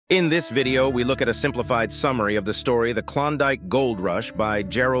In this video, we look at a simplified summary of the story The Klondike Gold Rush by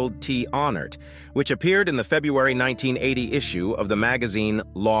Gerald T. Ahnert, which appeared in the February 1980 issue of the magazine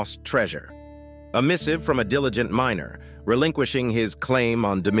Lost Treasure. A missive from a diligent miner, relinquishing his claim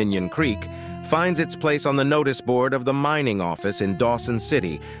on Dominion Creek, finds its place on the notice board of the mining office in Dawson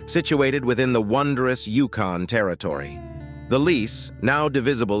City, situated within the wondrous Yukon Territory. The lease, now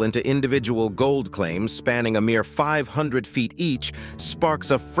divisible into individual gold claims spanning a mere 500 feet each,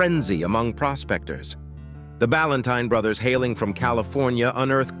 sparks a frenzy among prospectors. The Ballantyne brothers, hailing from California,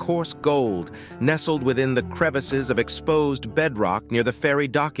 unearth coarse gold nestled within the crevices of exposed bedrock near the ferry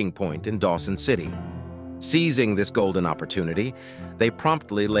docking point in Dawson City. Seizing this golden opportunity, they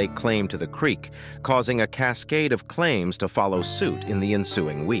promptly lay claim to the creek, causing a cascade of claims to follow suit in the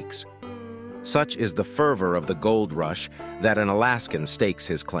ensuing weeks. Such is the fervor of the gold rush that an Alaskan stakes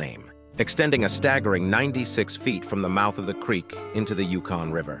his claim, extending a staggering 96 feet from the mouth of the creek into the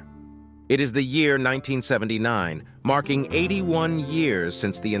Yukon River. It is the year 1979, marking 81 years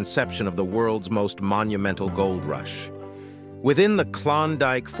since the inception of the world's most monumental gold rush. Within the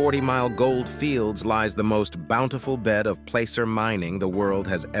Klondike 40-mile gold fields lies the most bountiful bed of placer mining the world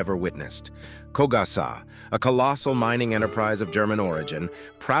has ever witnessed. Kogasa, a colossal mining enterprise of German origin,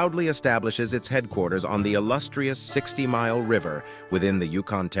 proudly establishes its headquarters on the illustrious 60-mile river within the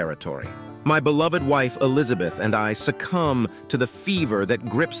Yukon Territory. My beloved wife Elizabeth and I succumb to the fever that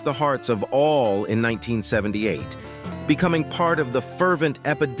grips the hearts of all in 1978, becoming part of the fervent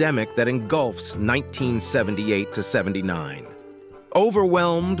epidemic that engulfs 1978 to 79.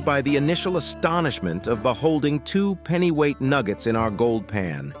 Overwhelmed by the initial astonishment of beholding 2 pennyweight nuggets in our gold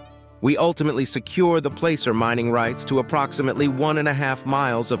pan, we ultimately secure the placer mining rights to approximately 1.5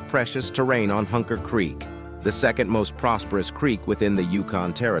 miles of precious terrain on Hunker Creek, the second most prosperous creek within the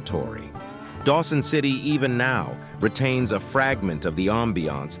Yukon Territory. Dawson City, even now, retains a fragment of the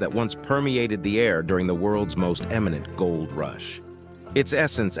ambiance that once permeated the air during the world's most eminent gold rush. Its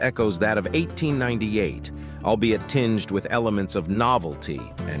essence echoes that of 1898, albeit tinged with elements of novelty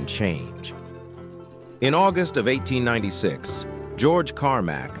and change. In August of 1896, George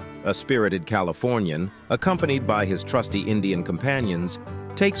Carmack, a spirited Californian, accompanied by his trusty Indian companions,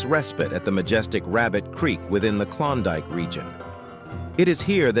 takes respite at the majestic Rabbit Creek within the Klondike region. It is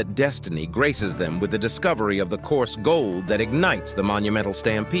here that destiny graces them with the discovery of the coarse gold that ignites the monumental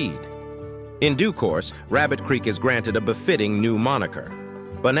stampede. In due course, Rabbit Creek is granted a befitting new moniker,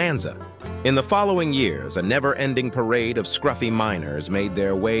 Bonanza. In the following years, a never-ending parade of scruffy miners made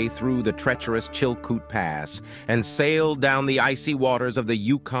their way through the treacherous Chilkoot Pass and sailed down the icy waters of the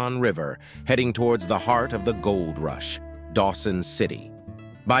Yukon River, heading towards the heart of the gold rush, Dawson City.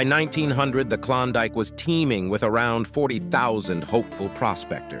 By 1900, the Klondike was teeming with around 40,000 hopeful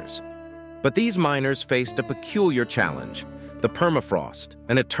prospectors. But these miners faced a peculiar challenge: the permafrost,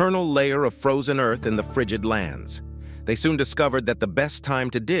 an eternal layer of frozen earth in the frigid lands. They soon discovered that the best time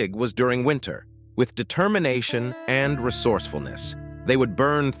to dig was during winter. With determination and resourcefulness, they would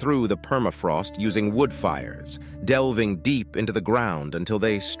burn through the permafrost using wood fires, delving deep into the ground until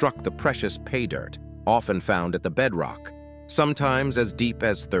they struck the precious pay dirt, often found at the bedrock, sometimes as deep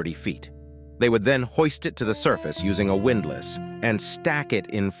as 30 feet. They would then hoist it to the surface using a windlass and stack it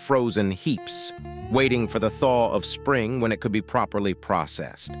in frozen heaps, waiting for the thaw of spring when it could be properly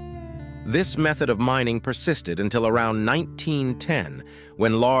processed. This method of mining persisted until around 1910,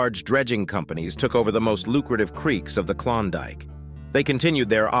 when large dredging companies took over the most lucrative creeks of the Klondike. They continued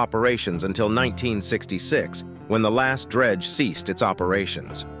their operations until 1966, when the last dredge ceased its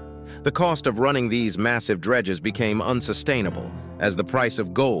operations. The cost of running these massive dredges became unsustainable, as the price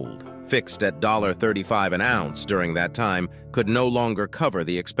of gold, fixed at $1.35 an ounce during that time, could no longer cover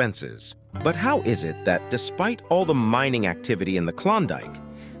the expenses. But how is it that, despite all the mining activity in the Klondike,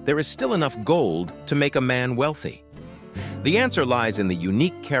 there is still enough gold to make a man wealthy? The answer lies in the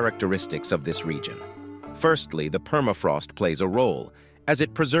unique characteristics of this region. Firstly, the permafrost plays a role, as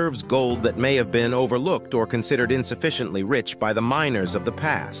it preserves gold that may have been overlooked or considered insufficiently rich by the miners of the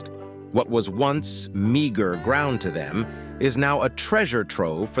past. What was once meager ground to them is now a treasure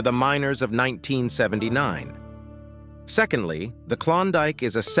trove for the miners of 1979. Secondly, the Klondike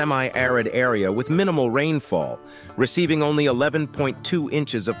is a semi-arid area with minimal rainfall, receiving only 11.2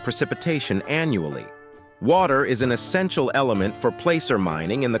 inches of precipitation annually. Water is an essential element for placer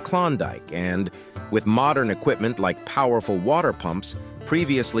mining in the Klondike, and with modern equipment like powerful water pumps,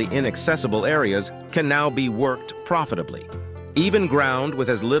 previously inaccessible areas can now be worked profitably. Even ground with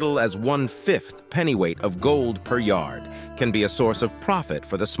as little as 1/5 pennyweight of gold per yard can be a source of profit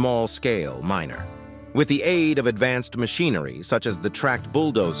for the small-scale miner. With the aid of advanced machinery, such as the tracked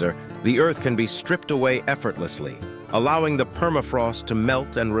bulldozer, the earth can be stripped away effortlessly, allowing the permafrost to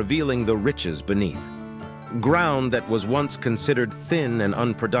melt and revealing the riches beneath. Ground that was once considered thin and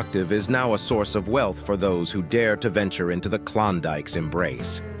unproductive is now a source of wealth for those who dare to venture into the Klondike's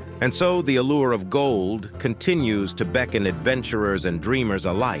embrace. And so the allure of gold continues to beckon adventurers and dreamers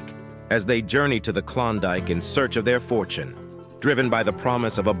alike as they journey to the Klondike in search of their fortune, driven by the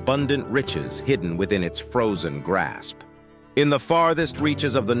promise of abundant riches hidden within its frozen grasp. In the farthest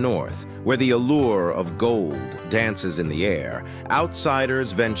reaches of the North, where the allure of gold dances in the air,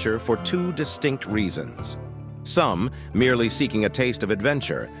 outsiders venture for two distinct reasons. Some, merely seeking a taste of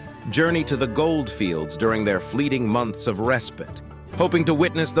adventure, journey to the gold fields during their fleeting months of respite, hoping to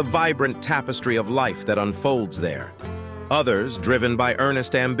witness the vibrant tapestry of life that unfolds there. Others, driven by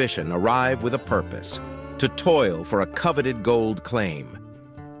earnest ambition, arrive with a purpose, to toil for a coveted gold claim.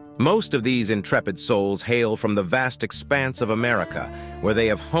 Most of these intrepid souls hail from the vast expanse of America, where they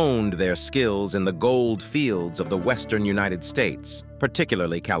have honed their skills in the gold fields of the western United States,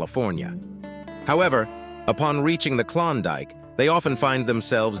 particularly California. However, upon reaching the Klondike, they often find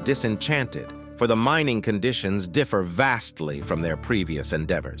themselves disenchanted, for the mining conditions differ vastly from their previous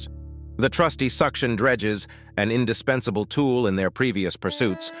endeavors. The trusty suction dredges, an indispensable tool in their previous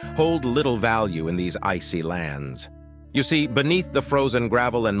pursuits, hold little value in these icy lands. You see, beneath the frozen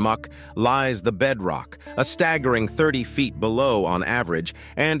gravel and muck lies the bedrock, a staggering 30 feet below on average,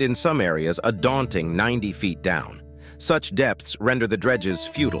 and in some areas a daunting 90 feet down. Such depths render the dredges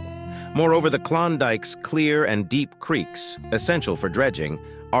futile. Moreover, the Klondike's clear and deep creeks, essential for dredging,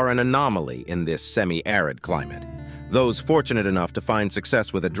 are an anomaly in this semi-arid climate. Those fortunate enough to find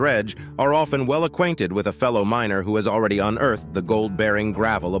success with a dredge are often well acquainted with a fellow miner who has already unearthed the gold-bearing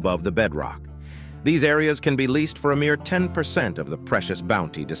gravel above the bedrock. These areas can be leased for a mere 10% of the precious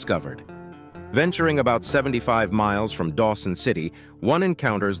bounty discovered. Venturing about 75 miles from Dawson City, one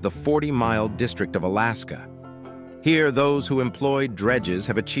encounters the 40-mile district of Alaska. Here, those who employed dredges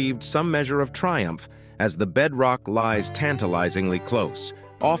have achieved some measure of triumph, as the bedrock lies tantalizingly close,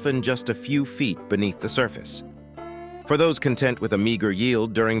 often just a few feet beneath the surface. For those content with a meager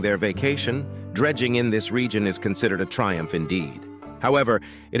yield during their vacation, dredging in this region is considered a triumph indeed. However,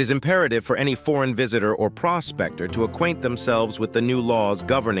 it is imperative for any foreign visitor or prospector to acquaint themselves with the new laws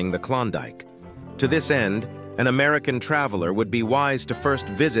governing the Klondike. To this end, an American traveler would be wise to first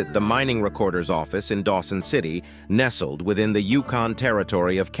visit the mining recorder's office in Dawson City, nestled within the Yukon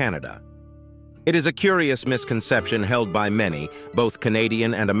Territory of Canada. It is a curious misconception held by many, both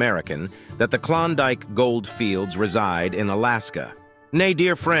Canadian and American, that the Klondike gold fields reside in Alaska. Nay,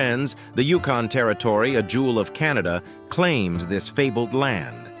 dear friends, the Yukon Territory, a jewel of Canada, claims this fabled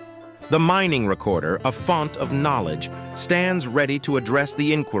land. The mining recorder, a font of knowledge, stands ready to address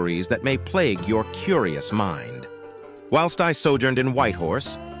the inquiries that may plague your curious mind. Whilst I sojourned in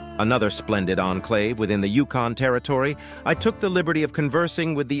Whitehorse, another splendid enclave within the Yukon Territory, I took the liberty of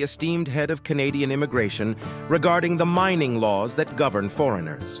conversing with the esteemed head of Canadian immigration regarding the mining laws that govern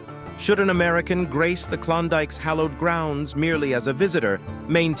foreigners. Should an American grace the Klondike's hallowed grounds merely as a visitor,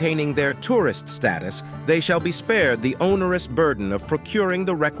 maintaining their tourist status, they shall be spared the onerous burden of procuring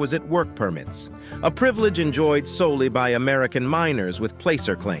the requisite work permits, a privilege enjoyed solely by American miners with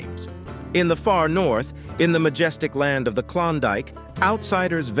placer claims. In the far north, in the majestic land of the Klondike,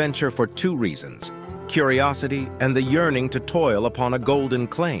 outsiders venture for two reasons: curiosity and the yearning to toil upon a golden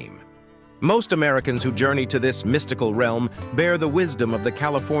claim. Most Americans who journey to this mystical realm bear the wisdom of the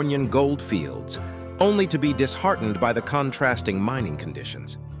Californian gold fields, only to be disheartened by the contrasting mining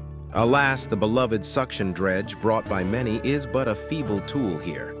conditions. Alas, the beloved suction dredge brought by many is but a feeble tool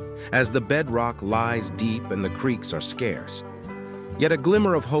here, as the bedrock lies deep and the creeks are scarce. Yet a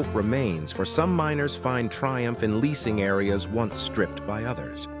glimmer of hope remains, for some miners find triumph in leasing areas once stripped by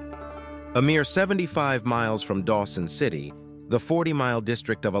others. A mere 75 miles from Dawson City, the 40-mile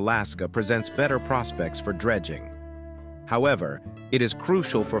district of Alaska presents better prospects for dredging. However, it is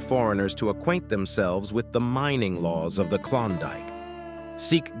crucial for foreigners to acquaint themselves with the mining laws of the Klondike.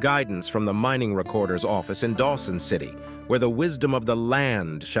 Seek guidance from the mining recorder's office in Dawson City, where the wisdom of the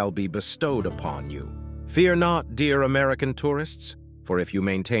land shall be bestowed upon you. Fear not, dear American tourists, for if you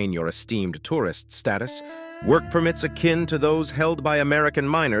maintain your esteemed tourist status, work permits akin to those held by American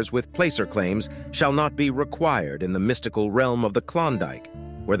miners with placer claims shall not be required in the mystical realm of the Klondike,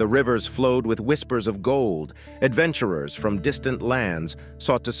 where the rivers flowed with whispers of gold. Adventurers from distant lands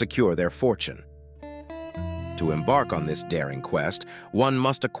sought to secure their fortune. To embark on this daring quest, one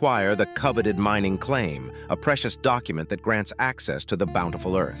must acquire the coveted mining claim, a precious document that grants access to the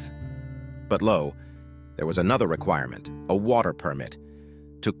bountiful earth. But lo, there was another requirement, a water permit,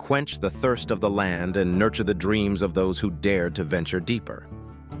 to quench the thirst of the land and nurture the dreams of those who dared to venture deeper.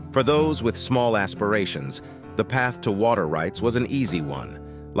 For those with small aspirations, The path to water rights was an easy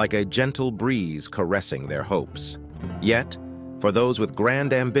one, like a gentle breeze caressing their hopes. Yet, for those with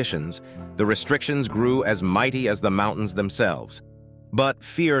grand ambitions, the restrictions grew as mighty as the mountains themselves. But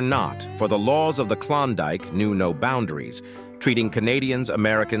fear not, for the laws of the Klondike knew no boundaries, treating Canadians,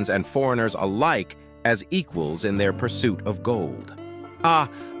 Americans, and foreigners alike as equals in their pursuit of gold.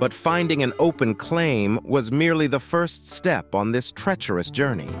 But finding an open claim was merely the first step on this treacherous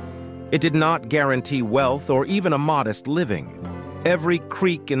journey. It did not guarantee wealth or even a modest living. Every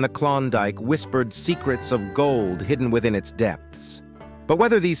creek in the Klondike whispered secrets of gold hidden within its depths. But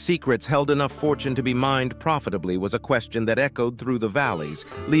whether these secrets held enough fortune to be mined profitably was a question that echoed through the valleys,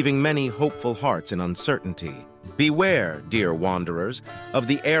 leaving many hopeful hearts in uncertainty. Beware, dear wanderers, of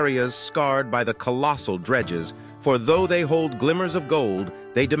the areas scarred by the colossal dredges, for though they hold glimmers of gold,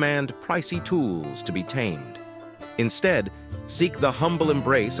 they demand pricey tools to be tamed. Instead, seek the humble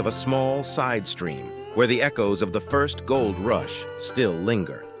embrace of a small side stream, where the echoes of the first gold rush still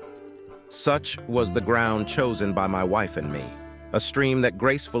linger. Such was the ground chosen by my wife and me, a stream that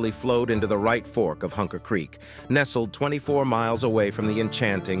gracefully flowed into the right fork of Hunker Creek, nestled 24 miles away from the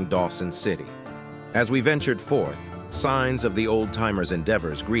enchanting Dawson City. As we ventured forth, signs of the old-timers'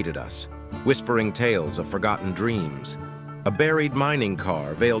 endeavors greeted us, whispering tales of forgotten dreams. A buried mining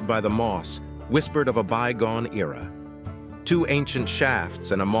car veiled by the moss whispered of a bygone era. 2 ancient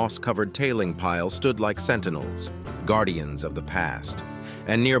shafts and a moss-covered tailing pile stood like sentinels, guardians of the past.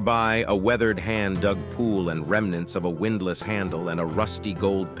 And nearby, a weathered hand-dug pool and remnants of a windlass handle and a rusty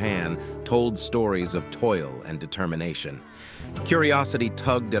gold pan told stories of toil and determination. Curiosity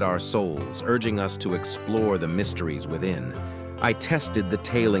tugged at our souls, urging us to explore the mysteries within. I tested the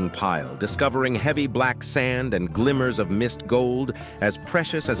tailing pile, discovering heavy black sand and glimmers of mist gold as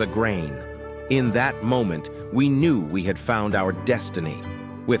precious as a grain. In that moment, we knew we had found our destiny.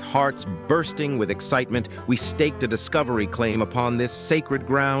 With hearts bursting with excitement, we staked a discovery claim upon this sacred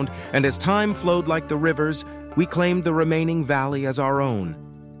ground, and as time flowed like the rivers, we claimed the remaining valley as our own.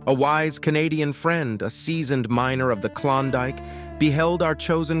 A wise Canadian friend, a seasoned miner of the Klondike, beheld our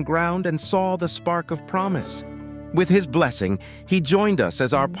chosen ground and saw the spark of promise. With his blessing, he joined us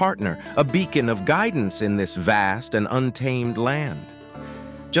as our partner, a beacon of guidance in this vast and untamed land.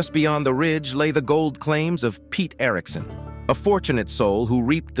 Just beyond the ridge lay the gold claims of Pete Erickson, a fortunate soul who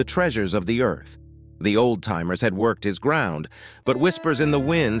reaped the treasures of the earth. The old-timers had worked his ground, but whispers in the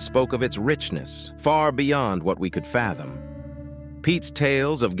wind spoke of its richness, far beyond what we could fathom. Pete's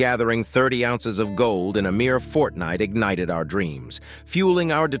tales of gathering 30 ounces of gold in a mere fortnight ignited our dreams,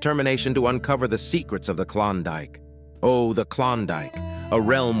 fueling our determination to uncover the secrets of the Klondike. Oh, the Klondike, a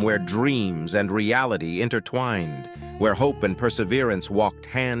realm where dreams and reality intertwined, where hope and perseverance walked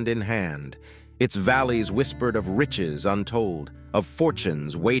hand in hand. Its valleys whispered of riches untold, of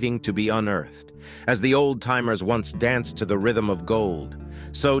fortunes waiting to be unearthed. As the old-timers once danced to the rhythm of gold,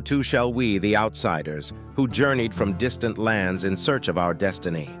 so too shall we, the outsiders, who journeyed from distant lands in search of our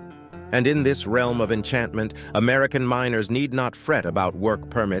destiny. And in this realm of enchantment, American miners need not fret about work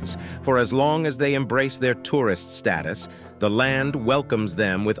permits, for as long as they embrace their tourist status, the land welcomes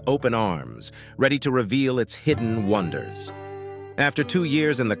them with open arms, ready to reveal its hidden wonders. After 2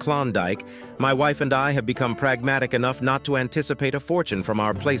 years in the Klondike, my wife and I have become pragmatic enough not to anticipate a fortune from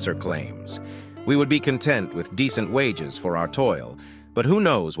our placer claims. We would be content with decent wages for our toil, but who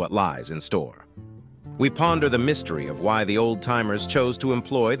knows what lies in store. We ponder the mystery of why the old-timers chose to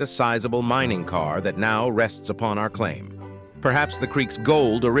employ the sizable mining car that now rests upon our claim. Perhaps the creek's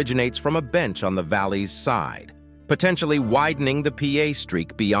gold originates from a bench on the valley's side, potentially widening the PA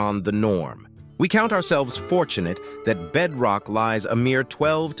streak beyond the norm. We count ourselves fortunate that bedrock lies a mere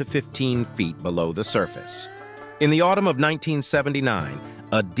 12 to 15 feet below the surface. In the autumn of 1979,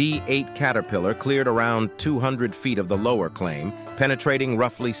 a D8 Caterpillar cleared around 200 feet of the lower claim, penetrating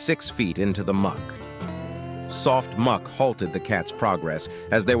roughly 6 feet into the muck. Soft muck halted the cat's progress,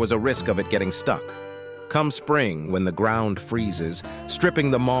 as there was a risk of it getting stuck. Come spring, when the ground freezes,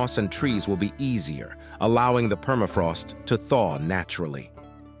 stripping the moss and trees will be easier, allowing the permafrost to thaw naturally.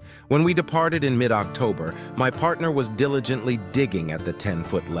 When we departed in mid-October, my partner was diligently digging at the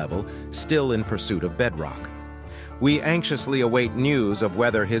 10-foot level, still in pursuit of bedrock. We anxiously await news of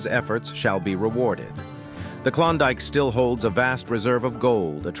whether his efforts shall be rewarded. The Klondike still holds a vast reserve of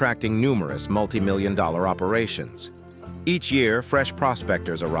gold, attracting numerous multi-million-dollar operations. Each year, fresh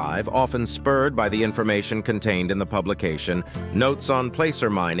prospectors arrive, often spurred by the information contained in the publication Notes on Placer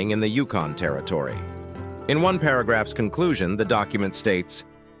Mining in the Yukon Territory. In one paragraph's conclusion, the document states,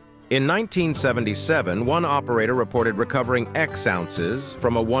 in 1977, one operator reported recovering X ounces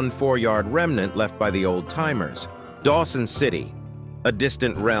from a 1 4-yard remnant left by the old-timers. Dawson City. a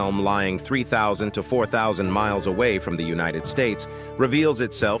distant realm lying 3,000 to 4,000 miles away from the United States, reveals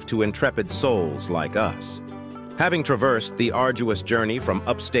itself to intrepid souls like us. Having traversed the arduous journey from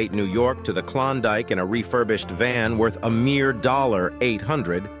upstate New York to the Klondike in a refurbished van worth a mere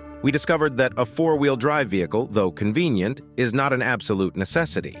 $800, we discovered that a four-wheel drive vehicle, though convenient, is not an absolute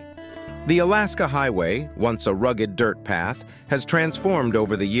necessity. The Alaska Highway, once a rugged dirt path, has transformed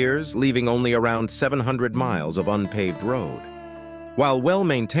over the years, leaving only around 700 miles of unpaved road. While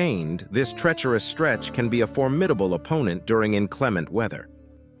well-maintained, this treacherous stretch can be a formidable opponent during inclement weather.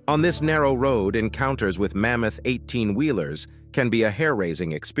 On this narrow road, encounters with mammoth 18-wheelers can be a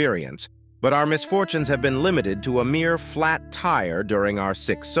hair-raising experience, but our misfortunes have been limited to a mere flat tire during our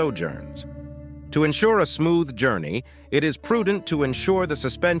 6 sojourns. To ensure a smooth journey, it is prudent to ensure the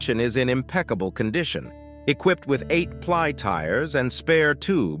suspension is in impeccable condition, equipped with 8-ply tires and spare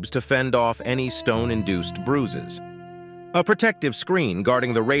tubes to fend off any stone-induced bruises. A protective screen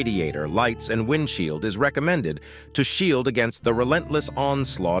guarding the radiator, lights, and windshield is recommended to shield against the relentless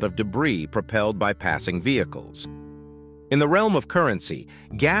onslaught of debris propelled by passing vehicles. In the realm of currency,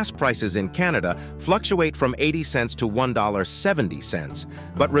 gas prices in Canada fluctuate from 80 cents to $1.70,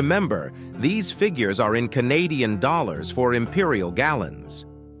 but remember, these figures are in Canadian dollars for imperial gallons.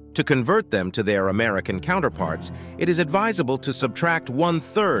 To convert them to their American counterparts, it is advisable to subtract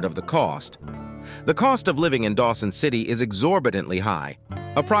 1/3 of the cost. The cost of living in Dawson City is exorbitantly high,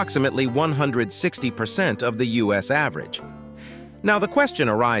 approximately 160% of the U.S. average. Now the question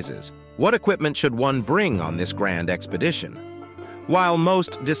arises, what equipment should one bring on this grand expedition? While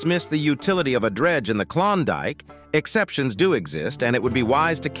most dismiss the utility of a dredge in the Klondike, exceptions do exist, and it would be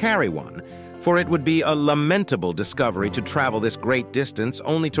wise to carry one, for it would be a lamentable discovery to travel this great distance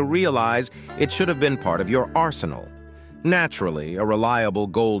only to realize it should have been part of your arsenal. Naturally, a reliable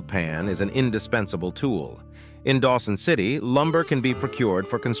gold pan is an indispensable tool. In Dawson City, lumber can be procured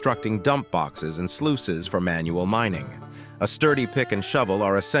for constructing dump boxes and sluices for manual mining. A sturdy pick and shovel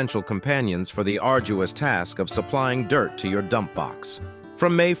are essential companions for the arduous task of supplying dirt to your dump box.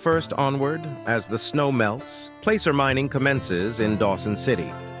 From May 1st onward, as the snow melts, placer mining commences in Dawson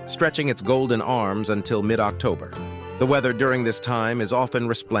City, stretching its golden arms until mid-October. The weather during this time is often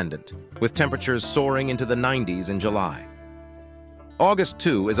resplendent, with temperatures soaring into the 90s in July. August,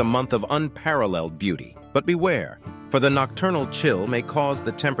 too, is a month of unparalleled beauty, but beware, for the nocturnal chill may cause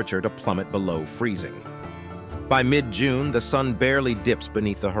the temperature to plummet below freezing. By mid-June, the sun barely dips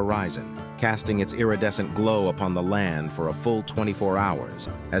beneath the horizon, casting its iridescent glow upon the land for a full 24 hours,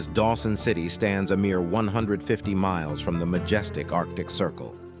 as Dawson City stands a mere 150 miles from the majestic Arctic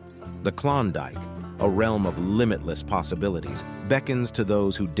Circle. The Klondike, a realm of limitless possibilities, beckons to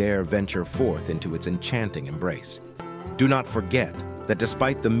those who dare venture forth into its enchanting embrace. Do not forget that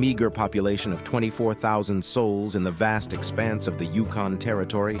despite the meager population of 24,000 souls in the vast expanse of the Yukon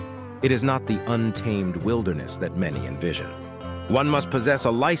Territory, it is not the untamed wilderness that many envision. One must possess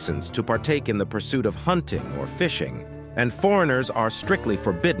a license to partake in the pursuit of hunting or fishing, and foreigners are strictly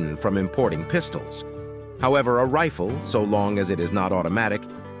forbidden from importing pistols. However, a rifle, so long as it is not automatic,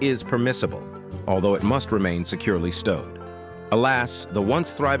 is permissible, although it must remain securely stowed. Alas, the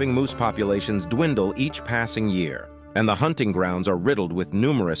once thriving moose populations dwindle each passing year, and the hunting grounds are riddled with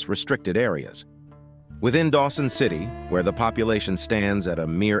numerous restricted areas. Within Dawson City, where the population stands at a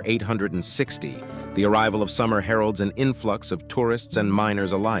mere 860, the arrival of summer heralds an influx of tourists and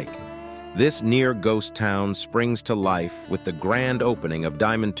miners alike. This near-ghost town springs to life with the grand opening of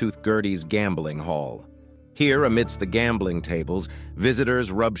Diamond Tooth Gertie's gambling hall. Here, amidst the gambling tables,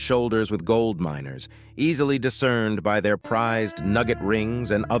 visitors rub shoulders with gold miners, easily discerned by their prized nugget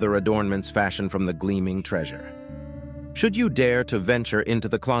rings and other adornments fashioned from the gleaming treasure. Should you dare to venture into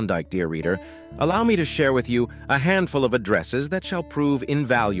the Klondike, dear reader, allow me to share with you a handful of addresses that shall prove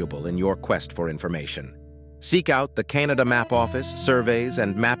invaluable in your quest for information. Seek out the Canada Map Office, Surveys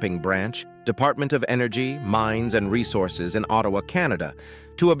and Mapping Branch, Department of Energy, Mines and Resources in Ottawa, Canada,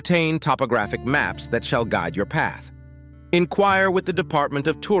 to obtain topographic maps that shall guide your path. Inquire with the Department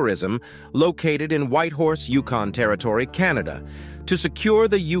of Tourism, located in Whitehorse, Yukon Territory, Canada, to secure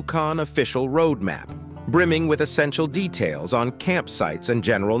the Yukon official roadmap, brimming with essential details on campsites and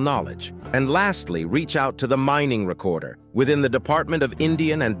general knowledge. And lastly, reach out to the mining recorder within the Department of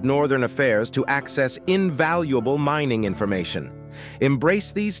Indian and Northern Affairs to access invaluable mining information.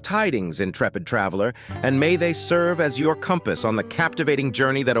 Embrace these tidings, intrepid traveler, and may they serve as your compass on the captivating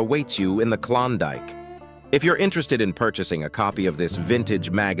journey that awaits you in the Klondike. If you're interested in purchasing a copy of this vintage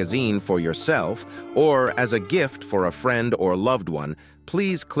magazine for yourself or as a gift for a friend or loved one,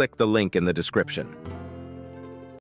 please click the link in the description.